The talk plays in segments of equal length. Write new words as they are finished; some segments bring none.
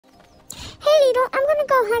I'm gonna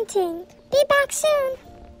go hunting. Be back soon.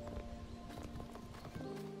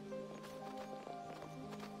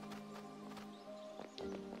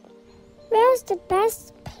 Where's the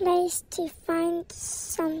best place to find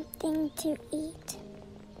something to eat?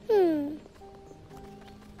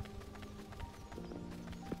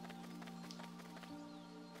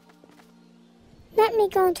 Let me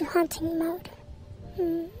go into hunting mode.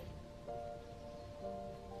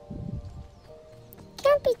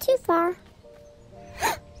 Can't be too far.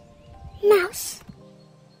 Mouse.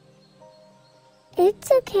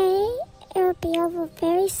 It's okay. It'll be over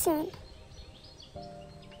very soon.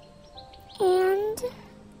 And...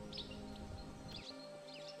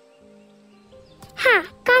 Ha!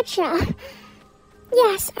 Gotcha!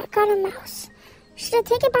 Yes, I got a mouse. Should I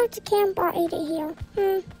take it back to camp or eat it here?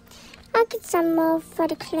 I'll get some more for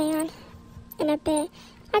the clan in a bit.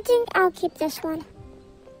 I think I'll keep this one.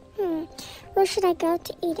 Where should I go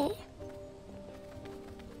to eat it?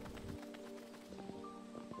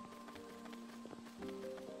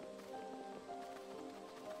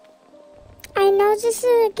 I know this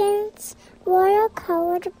is against royal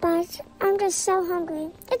code, but I'm just so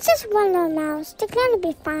hungry. It's just one little mouse. The clan will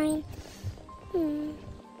be fine.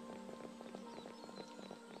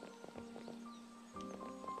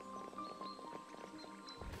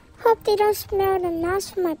 Hope they don't smell the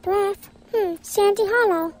mouse from my breath. Sandy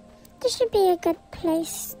Hollow. This should be a good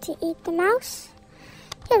place to eat the mouse.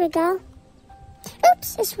 Here we go.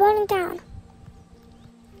 Oops, it's rolling down.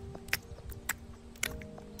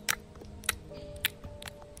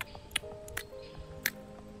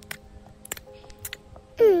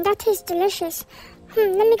 That tastes delicious.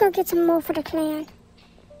 Let me go get some more for the clan.